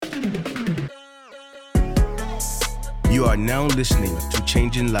You are now listening to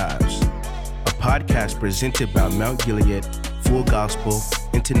Changing Lives, a podcast presented by Mount Gilead Full Gospel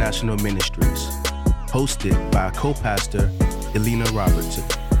International Ministries, hosted by co-pastor Elena Robertson.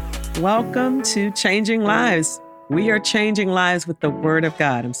 Welcome to Changing Lives. We are changing lives with the Word of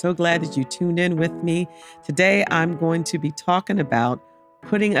God. I'm so glad that you tuned in with me. Today, I'm going to be talking about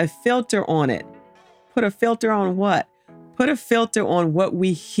putting a filter on it. Put a filter on what? Put a filter on what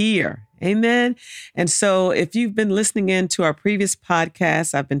we hear. Amen. And so if you've been listening in to our previous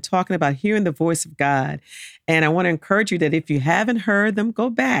podcasts, I've been talking about hearing the voice of God. And I want to encourage you that if you haven't heard them,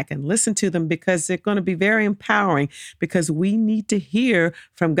 go back and listen to them because they're going to be very empowering, because we need to hear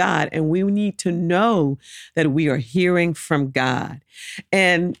from God and we need to know that we are hearing from God.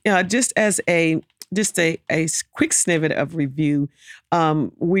 And just a quick snippet of review.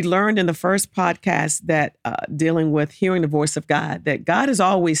 We learned in the first podcast that dealing with hearing the voice of God, that God is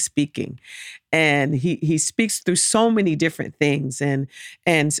always speaking, and He speaks through so many different things, and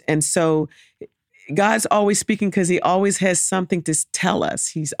so God's always speaking because He always has something to tell us.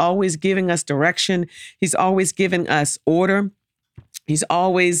 He's always giving us direction. He's always giving us order. He's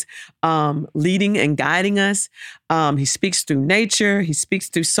always leading and guiding us. He speaks through nature. He speaks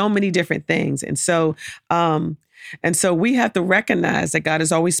through so many different things. And so we have to recognize that God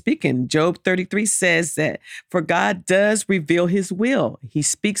is always speaking. Job 33 says that for God does reveal His will. He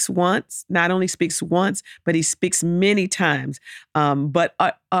speaks once, not only speaks once, but He speaks many times. But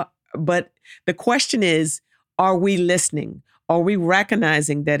the question is, are we listening? Are we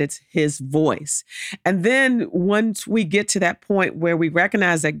recognizing that it's His voice? And then once we get to that point where we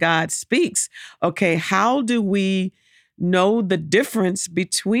recognize that God speaks, okay, how do we know the difference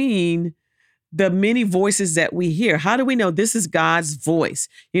between the many voices that we hear? How do we know this is God's voice?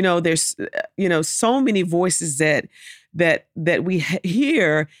 There's so many voices that we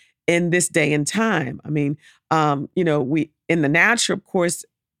hear in this day and time. I mean, we in the natural, of course,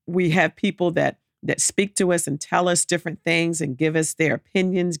 we have people that speak to us and tell us different things and give us their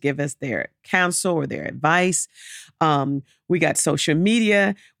opinions, give us their counsel or their advice. We got social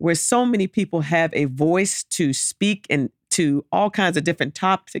media where so many people have a voice to speak and to all kinds of different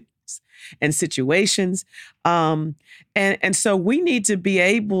topics and situations. And so we need to be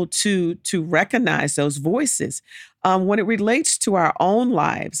able to recognize those voices. When it relates to our own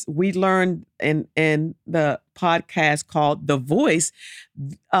lives, we learned in the podcast called The Voice,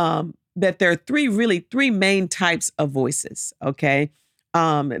 that there are three main types of voices, okay,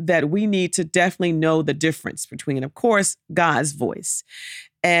 that we need to definitely know the difference between, of course, God's voice.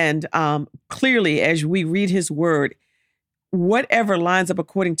 And clearly, as we read His word, whatever lines up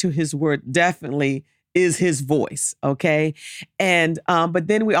according to His word definitely is His voice, okay? And but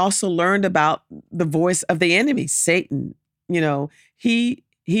then we also learned about the voice of the enemy, Satan.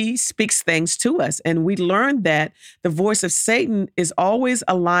 He speaks things to us. And we learned that the voice of Satan is always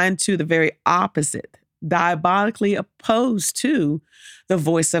aligned to the very opposite, diabolically opposed to the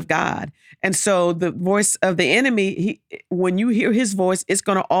voice of God. And so the voice of the enemy, when you hear his voice, it's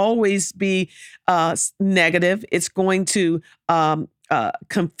going to always be negative. It's going to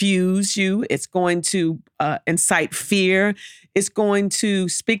confuse you. It's going to incite fear. It's going to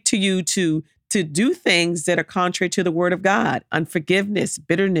speak to you to do things that are contrary to the word of God: unforgiveness,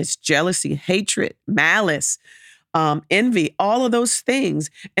 bitterness, jealousy, hatred, malice, envy, all of those things.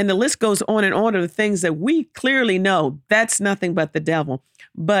 And the list goes on and on of the things that we clearly know that's nothing but the devil.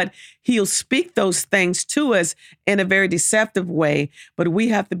 But he'll speak those things to us in a very deceptive way. But we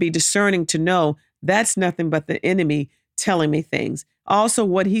have to be discerning to know that's nothing but the enemy telling me things. Also,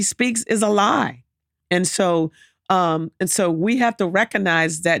 what he speaks is a lie. And so we have to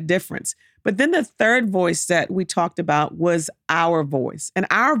recognize that difference. But then the third voice that we talked about was our voice. And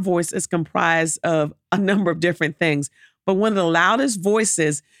our voice is comprised of a number of different things. But one of the loudest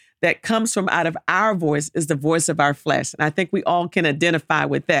voices that comes from out of our voice is the voice of our flesh. And I think we all can identify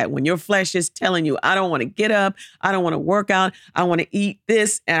with that. When your flesh is telling you, I don't want to get up, I don't want to work out, I want to eat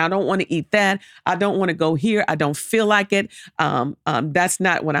this, and I don't want to eat that, I don't want to go here, I don't feel like it, that's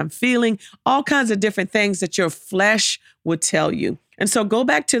not what I'm feeling, all kinds of different things that your flesh would tell you. And so go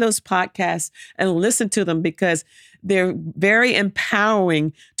back to those podcasts and listen to them, because they're very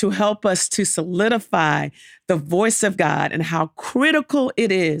empowering to help us to solidify the voice of God and how critical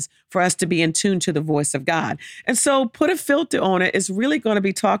it is for us to be in tune to the voice of God. And so put a filter on it is really going to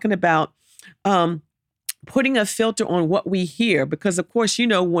be talking about putting a filter on what we hear, because of course,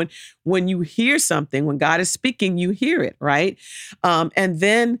 when you hear something, when God is speaking, you hear it, right? And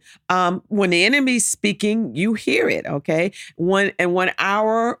then when the enemy's speaking, you hear it, okay? When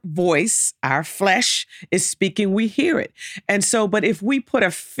our voice, our flesh is speaking, we hear it. And so, but if we put a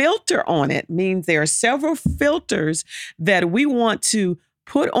filter on it, means there are several filters that we want to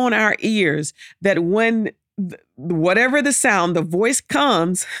put on our ears, that when whatever the sound, the voice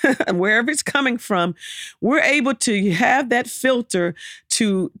comes, wherever it's coming from, we're able to have that filter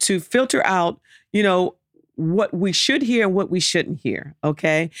to filter out, what we should hear and what we shouldn't hear.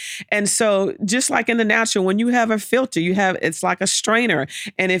 Okay. And so just like in the natural, when you have a filter, it's like a strainer.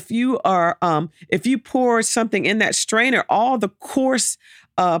 And if you pour something in that strainer, all the coarse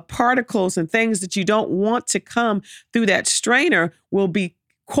particles and things that you don't want to come through that strainer will be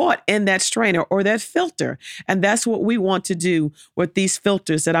caught in that strainer or that filter. And that's what we want to do with these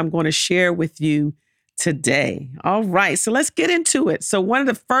filters that I'm going to share with you today. All right, so let's get into it. So one of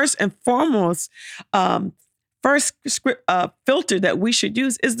the first and foremost filter that we should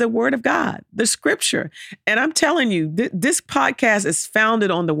use is the Word of God, the Scripture. And I'm telling you, this podcast is founded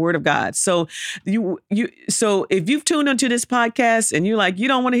on the Word of God. So so if you've tuned into this podcast and you're like, you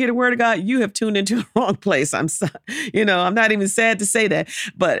don't want to hear the Word of God, you have tuned into the wrong place. I'm not even sad to say that,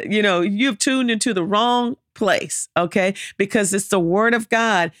 but you've tuned into the wrong place, okay? Because it's the Word of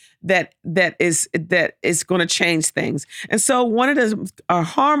God that is going to change things. And so one of our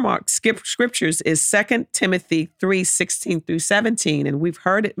hallmark scriptures is 2 Timothy 3:16 through 17. And we've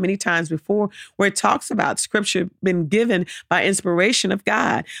heard it many times before, where it talks about Scripture being given by inspiration of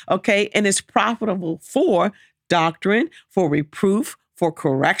God, okay? And it's profitable for doctrine, for reproof, for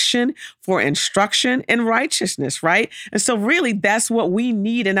correction, for instruction in righteousness, right? And so really that's what we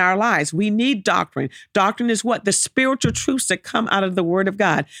need in our lives. We need doctrine. Doctrine is what? The spiritual truths that come out of the Word of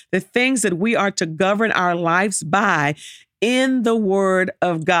God, the things that we are to govern our lives by in the Word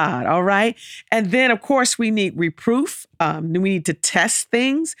of God, all right? And then, of course, we need reproof. We need to test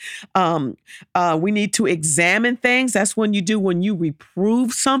things. We need to examine things. That's when you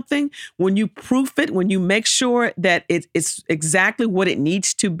reprove something, when you proof it, when you make sure that it's exactly what it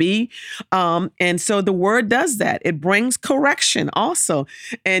needs to be. And so the Word does that. It brings correction also.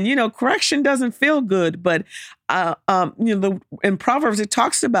 And, correction doesn't feel good, but, in Proverbs, it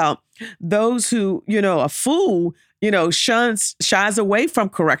talks about those who, a fool, shies away from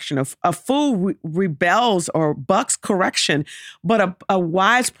correction. A fool rebels or bucks correction, but a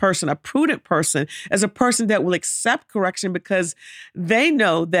wise person, a prudent person, is a person that will accept correction because they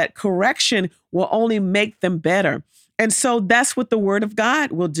know that correction will only make them better. And so that's what the Word of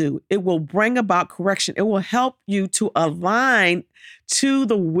God will do. It will bring about correction. It will help you to align to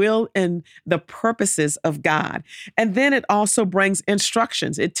the will and the purposes of God. And then it also brings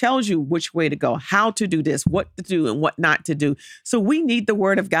instructions. It tells you which way to go, how to do this, what to do and what not to do. So we need the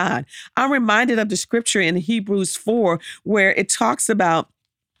Word of God. I'm reminded of the scripture in Hebrews 4, where it talks about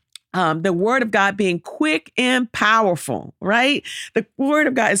the Word of God being quick and powerful, right? The Word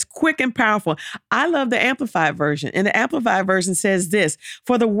of God is quick and powerful. I love the Amplified version. And the Amplified version says this: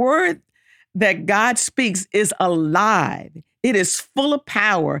 for the word that God speaks is alive. It is full of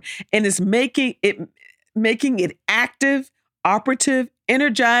power and is making it active, operative,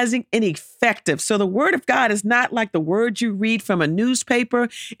 energizing, and effective. So the Word of God is not like the word you read from a newspaper.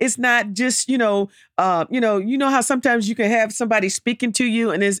 It's not just, how sometimes you can have somebody speaking to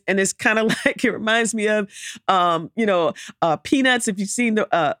you and it's kind of like, it reminds me of, Peanuts. If you've seen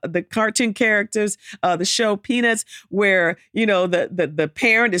the cartoon characters, the show Peanuts, where, the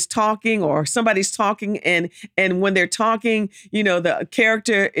parent is talking or somebody's talking and when they're talking, the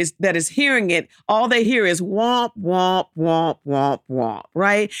character that is hearing it, all they hear is womp, womp, womp, womp, womp,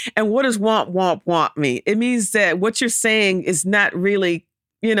 right? And what does womp, womp, womp mean? It means that what you're saying is not really,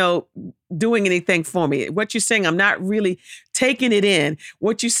 doing anything for me. What you're saying, I'm not really taking it in.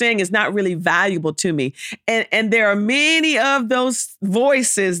 What you're saying is not really valuable to me. And there are many of those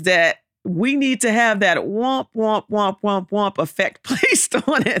voices that we need to have that womp, womp, womp, womp, womp effect placed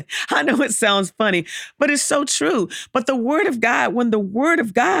on it. I know it sounds funny, but it's so true. But the Word of God, when the Word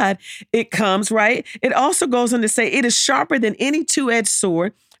of God, it comes, right? It also goes on to say, it is sharper than any two-edged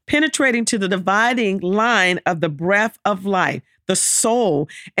sword, penetrating to the dividing line of the breath of life, the soul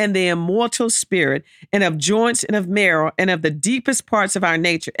and the immortal spirit, and of joints and of marrow, and of the deepest parts of our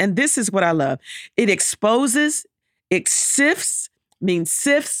nature. And this is what I love. It exposes, it sifts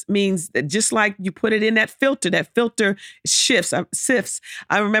means that just like you put it in that filter sifts.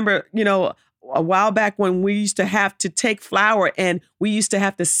 I remember, a while back when we used to have to take flour and we used to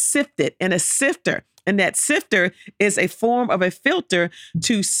have to sift it in a sifter. And that sifter is a form of a filter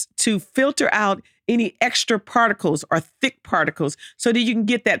to filter out any extra particles or thick particles so that you can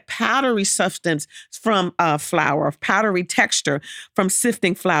get that powdery substance from flour, or powdery texture from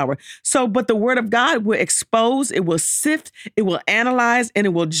sifting flour. So, but the word of God will expose, it will sift, it will analyze, and it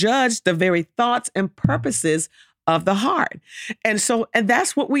will judge the very thoughts and purposes of the heart. And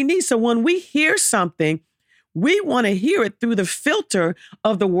that's what we need. So when we hear something, we want to hear it through the filter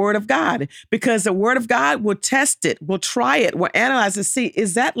of the word of God, because the word of God will test it, will try it, will analyze it, see,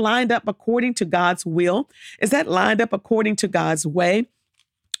 is that lined up according to God's will? Is that lined up according to God's way?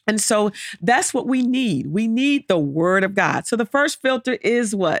 And so that's what we need. We need the word of God. So the first filter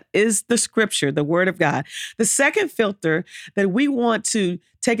is what? Is the scripture, the word of God. The second filter that we want to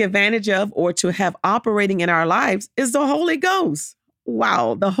take advantage of or to have operating in our lives is the Holy Ghost.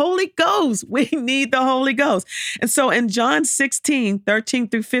 Wow, the Holy Ghost. We need the Holy Ghost. And so in John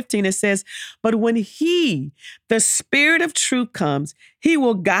 16:13-15, it says, but when he, the Spirit of truth comes, he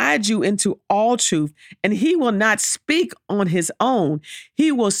will guide you into all truth, and he will not speak on his own.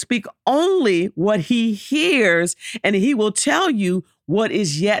 He will speak only what he hears, and he will tell you what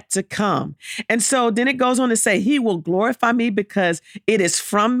is yet to come. And so then it goes on to say, he will glorify me because it is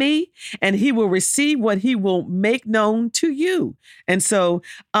from me, and he will receive what he will make known to you. And so,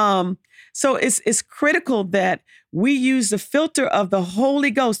 it's critical that we use the filter of the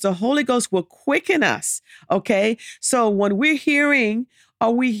Holy Ghost. The Holy Ghost will quicken us. Okay. So when we're hearing,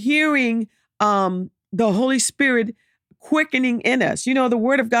 are we hearing the Holy Spirit quickening in us? You know, the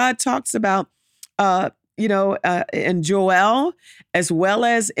word of God talks about, in Joel, as well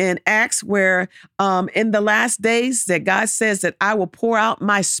as in Acts, where in the last days that God says that I will pour out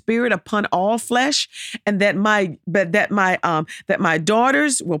my Spirit upon all flesh, and that my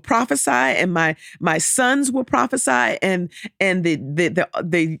daughters will prophesy, and my sons will prophesy, and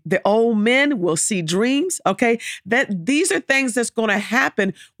the old men will see dreams. Okay, that these are things that's going to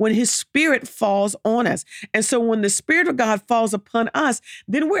happen when His Spirit falls on us. And so when the Spirit of God falls upon us,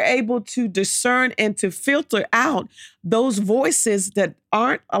 then we're able to discern and to filter out those voices that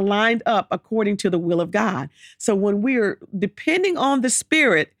aren't aligned up according to the will of God. So when we're depending on the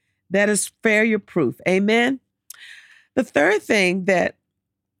Spirit, that is failure proof. Amen. The third thing that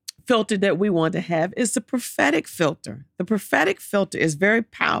filter that we want to have is the prophetic filter. The prophetic filter is very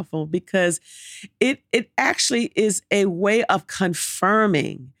powerful because it actually is a way of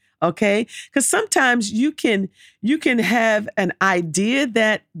confirming. Okay, because sometimes you can have an idea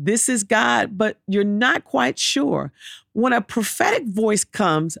that this is God, but you're not quite sure. When a prophetic voice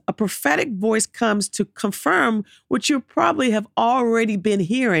comes to confirm what you probably have already been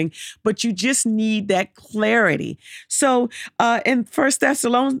hearing, but you just need that clarity. So in 1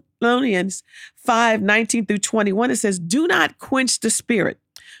 Thessalonians 5:19-21, it says, do not quench the spirit.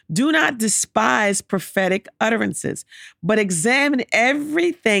 Do not despise prophetic utterances, but examine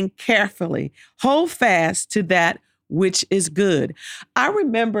everything carefully. Hold fast to that which is good. I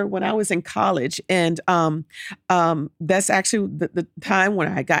remember when I was in college, and that's actually the time when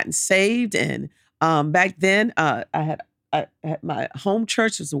I had gotten saved. And back then, I had my home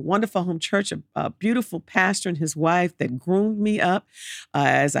church. It was a wonderful home church, a beautiful pastor and his wife that groomed me up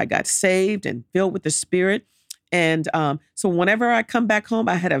as I got saved and filled with the Spirit. And so whenever I come back home,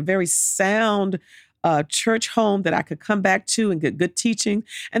 I had a very sound church home that I could come back to and get good teaching.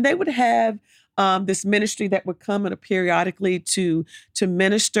 And they would have this ministry that would come in periodically to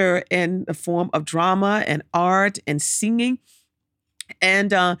minister in the form of drama and art and singing.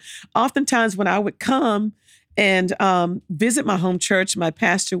 And oftentimes when I would come and visit my home church, my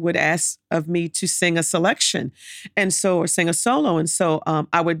pastor would ask of me to sing a selection, or sing a solo. And so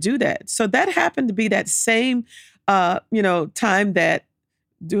I would do that. So that happened to be that same, time that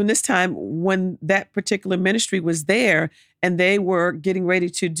during this time when that particular ministry was there, and they were getting ready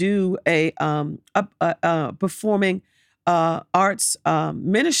to do a performing arts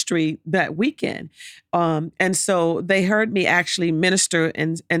ministry that weekend. And so they heard me actually minister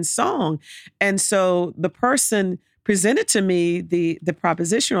and song. And so the person presented to me the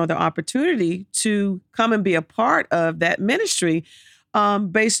proposition or the opportunity to come and be a part of that ministry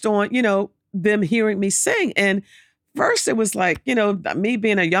based on, them hearing me sing. And first it was like, me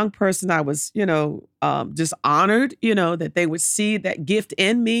being a young person, I was, just honored, that they would see that gift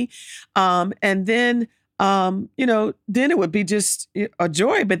in me. And then then it would be just a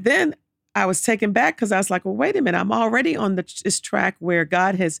joy. But then I was taken back because I was like, well, wait a minute, I'm already on this track where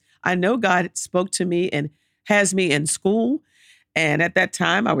I know God spoke to me and has me in school. And at that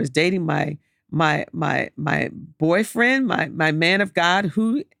time I was dating my boyfriend, my man of God,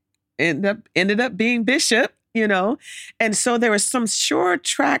 who ended up being Bishop. you know? And so there were some sure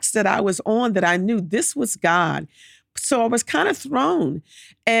tracks that I was on that I knew this was God. So I was kind of thrown.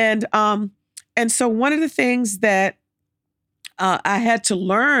 And so one of the things that I had to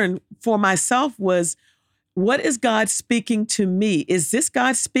learn for myself was, what is God speaking to me? Is this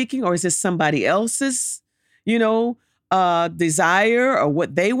God speaking, or is this somebody else's, desire, or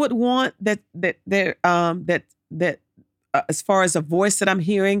what they would want as far as a voice that I'm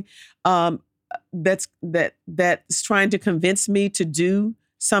hearing, that's trying to convince me to do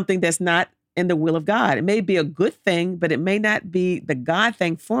something that's not in the will of God. It may be a good thing, but it may not be the God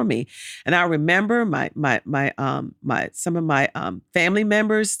thing for me. And I remember some of my family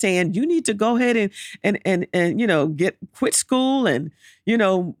members saying, "You need to go ahead and quit school and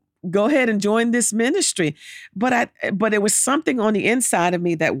go ahead and join this ministry." But it was something on the inside of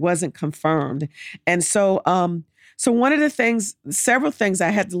me that wasn't confirmed. And so one of the things, several things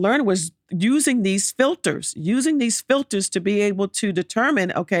I had to learn was using these filters to be able to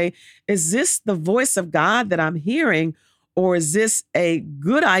determine, okay, is this the voice of God that I'm hearing, or is this a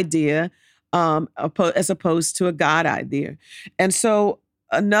good idea as opposed to a God idea? And so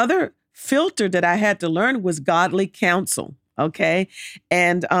another filter that I had to learn was godly counsel. Okay.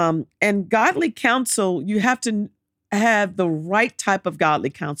 And godly counsel, you have to have the right type of godly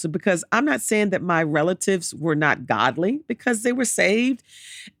counsel, because I'm not saying that my relatives were not godly, because they were saved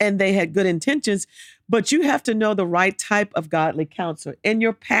and they had good intentions, but you have to know the right type of godly counsel. And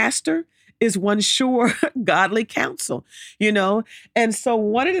your pastor is one sure godly counsel, And so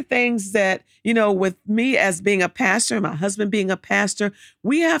one of the things that, with me as being a pastor, my husband being a pastor,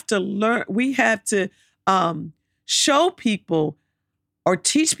 we have to show people or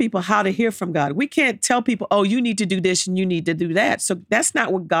teach people how to hear from God. We can't tell people, oh, you need to do this and you need to do that. So that's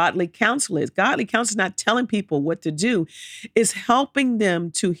not what godly counsel is. Godly counsel is not telling people what to do. It's helping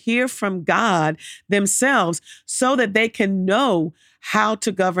them to hear from God themselves so that they can know how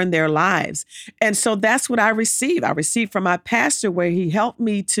to govern their lives. And so that's what I received. I received from my pastor, where he helped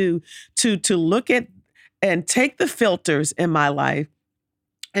me to look at and take the filters in my life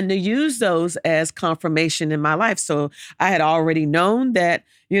and to use those as confirmation in my life. So I had already known that,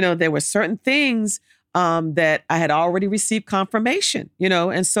 there were certain things that I had already received confirmation,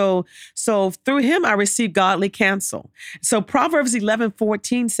 and so through him, I received godly counsel. So Proverbs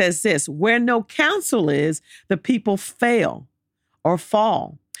 11:14 says this: where no counsel is, the people fail or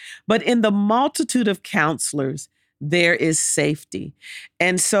fall. But in the multitude of counselors, there is safety.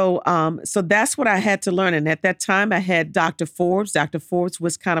 And so that's what I had to learn. And at that time, I had Dr. Forbes. Dr. Forbes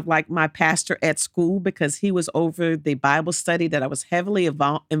was kind of like my pastor at school, because he was over the Bible study that I was heavily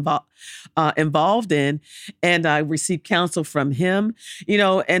involved in. And I received counsel from him,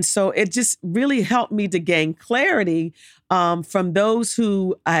 and so it just really helped me to gain clarity from those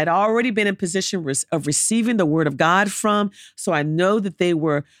who I had already been in position of receiving the word of God from. So I know that they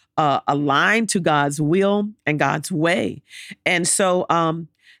were aligned to God's will and God's way. And so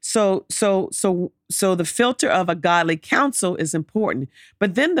the filter of a godly counsel is important.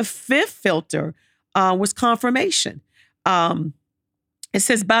 But then the fifth filter was confirmation. It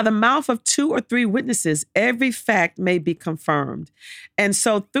says, by the mouth of 2 or 3 witnesses, every fact may be confirmed. And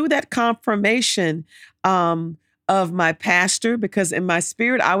so through that confirmation of my pastor, because in my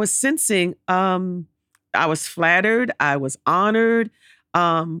spirit, I was sensing, I was flattered, I was honored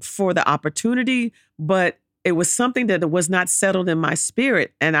for the opportunity, but it was something that was not settled in my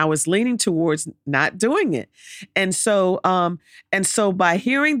spirit, and I was leaning towards not doing it. And so by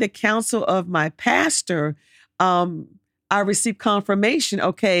hearing the counsel of my pastor, I received confirmation.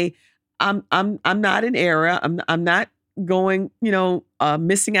 Okay, I'm not in error. I'm not going,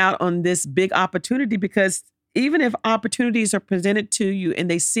 missing out on this big opportunity, because even if opportunities are presented to you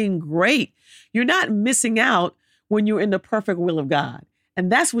and they seem great, you're not missing out when you're in the perfect will of God. And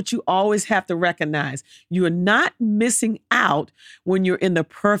that's what you always have to recognize. You are not missing out when you're in the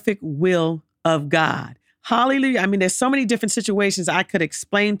perfect will of God. Hallelujah. I mean, there's so many different situations I could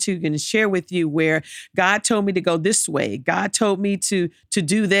explain to you and share with you where God told me to go this way. God told me to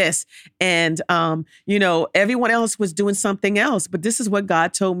do this. And, everyone else was doing something else, but this is what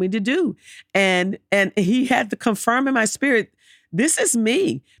God told me to do. And he had to confirm in my spirit, this is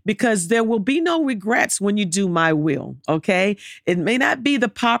me, because there will be no regrets when you do my will. Okay. It may not be the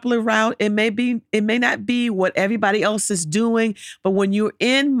popular route. It may not be what everybody else is doing, but when you're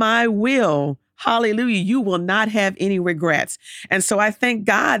in my will, hallelujah, you will not have any regrets. And so I thank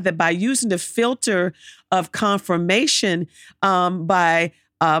God that by using the filter of confirmation, by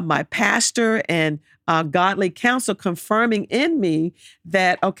my pastor and godly counsel confirming in me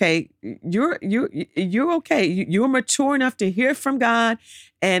that, okay, you're okay. You're mature enough to hear from God,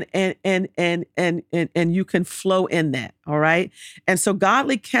 and you can flow in that. All right. And so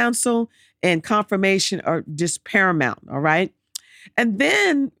godly counsel and confirmation are just paramount. All right. And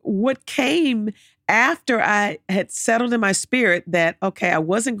then what came after I had settled in my spirit that, okay, I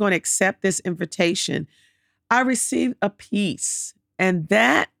wasn't going to accept this invitation, I received a peace. And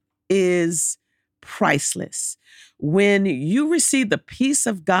that is priceless. When you receive the peace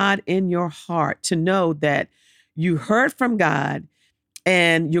of God in your heart to know that you heard from God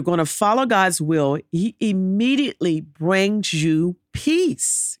and you're going to follow God's will, He immediately brings you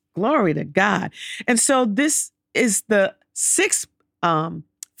peace. Glory to God. And so this is the sixth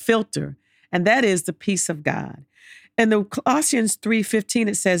filter, and that is the peace of God. In the Colossians 3:15,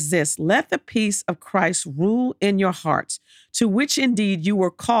 it says this: "Let the peace of Christ rule in your hearts, to which indeed you were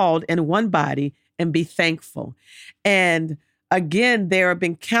called in one body, and be thankful." And again, there have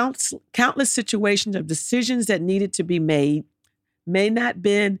been countless situations of decisions that needed to be made, may not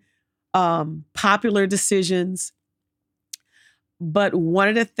been popular decisions, but one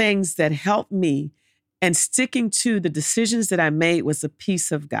of the things that helped me and sticking to the decisions that I made was the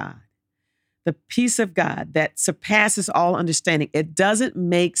peace of God. The peace of God that surpasses all understanding. It doesn't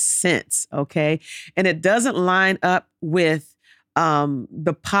make sense, okay? And it doesn't line up with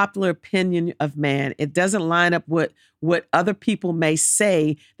the popular opinion of man. It doesn't line up with what other people may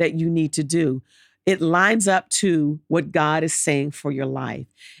say that you need to do. It lines up to what God is saying for your life.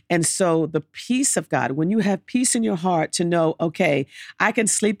 And so the peace of God, when you have peace in your heart to know, okay, I can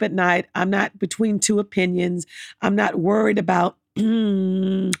sleep at night. I'm not between two opinions. I'm not worried about,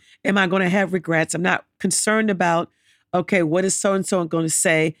 am I going to have regrets? I'm not concerned about, okay, what is so-and-so going to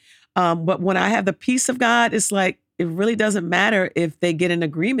say? But when I have the peace of God, it's like, it really doesn't matter if they get an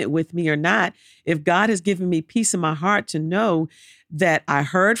agreement with me or not. If God has given me peace in my heart to know that I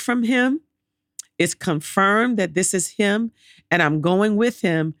heard from Him, it's confirmed that this is Him, and I'm going with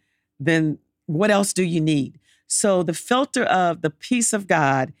Him, then what else do you need? So the filter of the peace of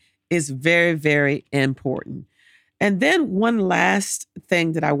God is very, very important. And then one last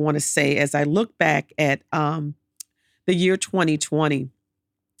thing that I want to say as I look back at the year 2020,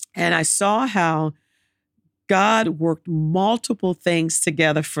 and I saw how God worked multiple things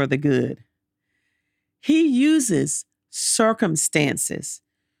together for the good. He uses circumstances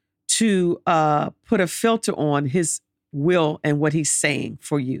to put a filter on His will and what He's saying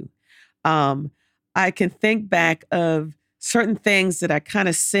for you. I can think back of certain things that I kind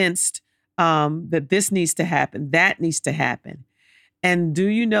of sensed that this needs to happen, that needs to happen. And do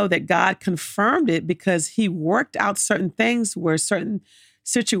you know that God confirmed it because He worked out certain things where certain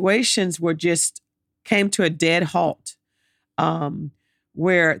situations were just came to a dead halt,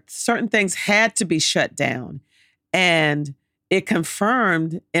 where certain things had to be shut down. And it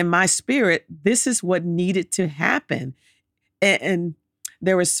confirmed in my spirit, this is what needed to happen. And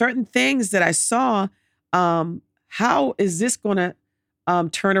there were certain things that I saw, how is this going to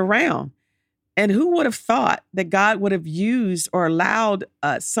turn around? And who would have thought that God would have used or allowed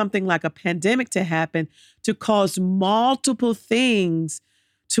something like a pandemic to happen to cause multiple things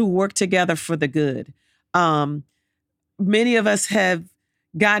to work together for the good? Many of us have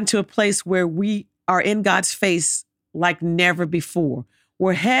gotten to a place where we are in God's face like never before,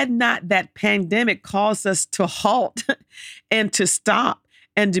 where had not that pandemic caused us to halt and to stop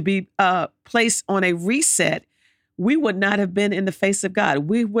and to be placed on a reset, we would not have been in the face of God.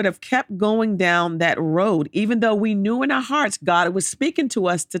 We would have kept going down that road, even though we knew in our hearts God was speaking to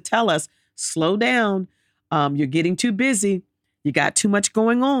us to tell us, slow down, you're getting too busy, you got too much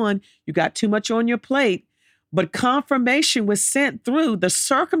going on, you got too much on your plate. But confirmation was sent through the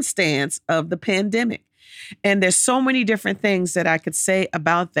circumstance of the pandemic. And there's so many different things that I could say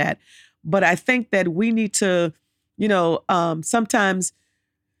about that. But I think that we need to, sometimes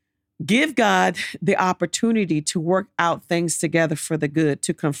give God the opportunity to work out things together for the good,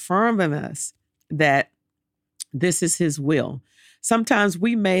 to confirm in us that this is His will. Sometimes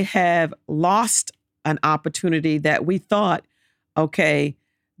we may have lost an opportunity that we thought, okay,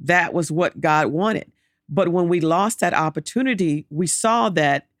 that was what God wanted. But when we lost that opportunity, we saw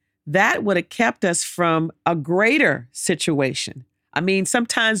that that would have kept us from a greater situation. I mean,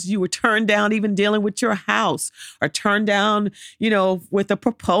 sometimes you were turned down even dealing with your house, or turned down, with a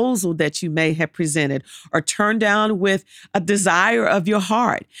proposal that you may have presented, or turned down with a desire of your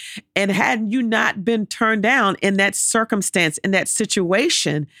heart. And had you not been turned down in that circumstance, in that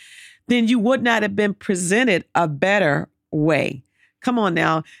situation, then you would not have been presented a better way Come on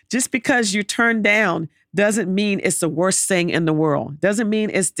now. Just because you're turned down doesn't mean it's the worst thing in the world. Doesn't mean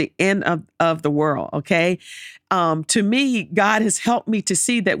it's the end of the world, okay? To me, God has helped me to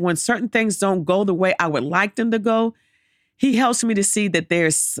see that when certain things don't go the way I would like them to go, He helps me to see that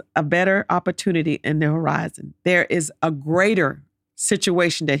there's a better opportunity in the horizon. There is a greater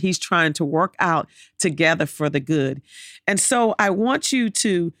situation that He's trying to work out together for the good. And so I want you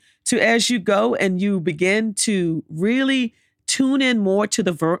to as you go and you begin to really tune in more to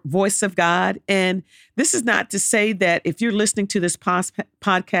the voice of God. And this is not to say that if you're listening to this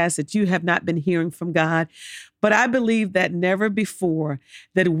podcast that you have not been hearing from God, but I believe that never before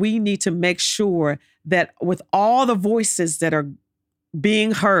that we need to make sure that with all the voices that are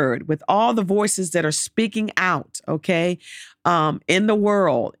being heard, with all the voices that are speaking out, okay, in the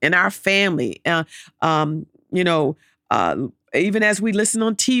world, in our family, even as we listen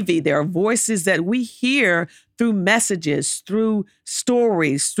on TV, there are voices that we hear through messages, through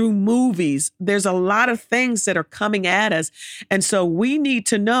stories, through movies. There's a lot of things that are coming at us. And so we need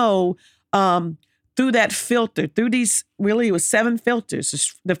to know through that filter, through these, really it was 7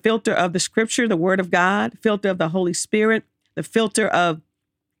 filters, the filter of the scripture, the word of God, filter of the Holy Spirit, the filter of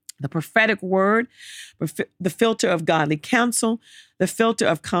the prophetic word, the filter of godly counsel, the filter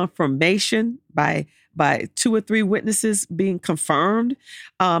of confirmation by 2 or 3 witnesses being confirmed,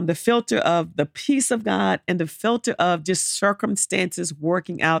 the filter of the peace of God, and the filter of just circumstances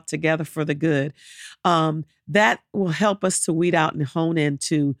working out together for the good. That will help us to weed out and hone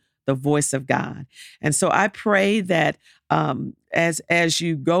into the voice of God. And so I pray that as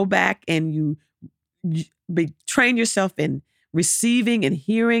you go back and you train yourself in receiving and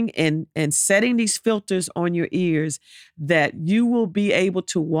hearing and setting these filters on your ears, that you will be able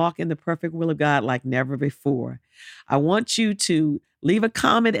to walk in the perfect will of God like never before. I want you to leave a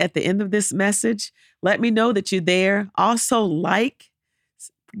comment at the end of this message. Let me know that you're there. Also,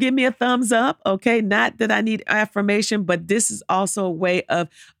 give me a thumbs up, okay? Not that I need affirmation, but this is also a way of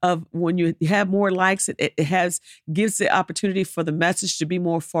when you have more likes, it gives the opportunity for the message to be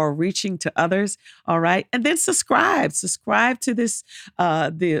more far-reaching to others, all right? And then subscribe to this,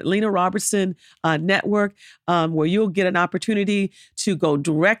 the Lena Robertson Network, where you'll get an opportunity to go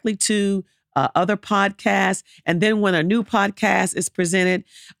directly to other podcasts. And then when a new podcast is presented,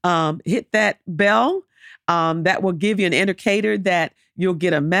 hit that bell. That will give you an indicator that you'll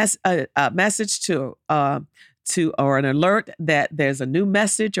get a message or an alert that there's a new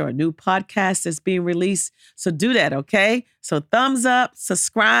message or a new podcast that's being released. So do that, okay? So thumbs up,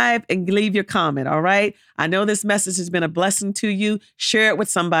 subscribe, and leave your comment, all right? I know this message has been a blessing to you. Share it with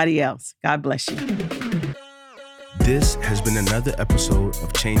somebody else. God bless you. This has been another episode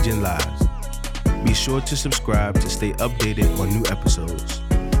of Changing Lives. Be sure to subscribe to stay updated on new episodes.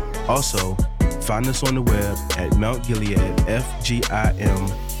 Also, find us on the web at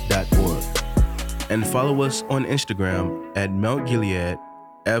mountgileadfgim.org and follow us on Instagram at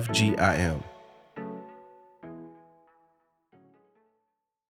mountgileadfgim.